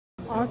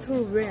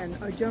Arthur Wynne,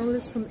 a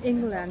journalist from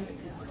England,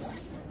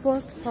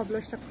 first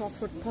published a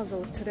crossword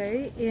puzzle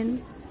today in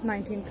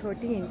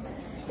 1913.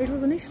 It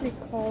was initially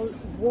called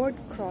Word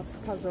Cross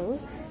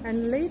Puzzle,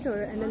 and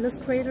later an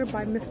illustrator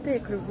by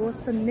mistake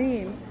reversed the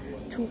name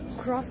to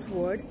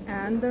Crossword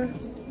and the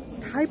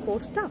typo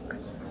stuck.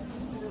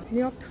 New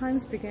York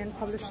Times began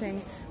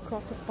publishing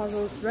crossword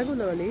puzzles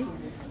regularly,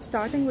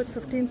 starting with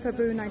 15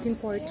 February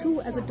 1942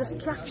 as a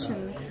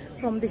distraction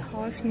from the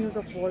harsh news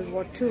of World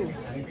War II.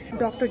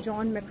 Dr.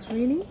 John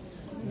McSweeney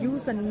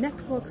used a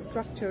network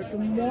structure to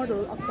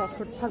model a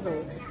crossword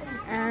puzzle,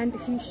 and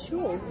he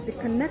showed the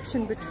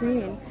connection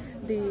between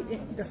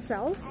the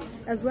cells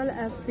as well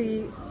as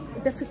the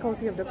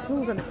difficulty of the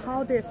clues and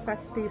how they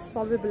affect the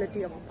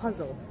solvability of a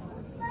puzzle.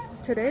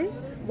 Today,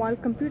 while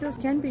computers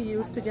can be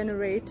used to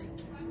generate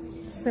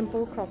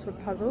simple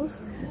crossword puzzles,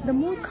 the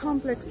more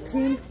complex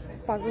themed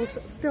puzzles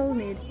still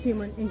need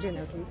human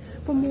ingenuity.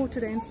 For more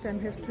today in STEM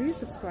history,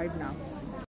 subscribe now.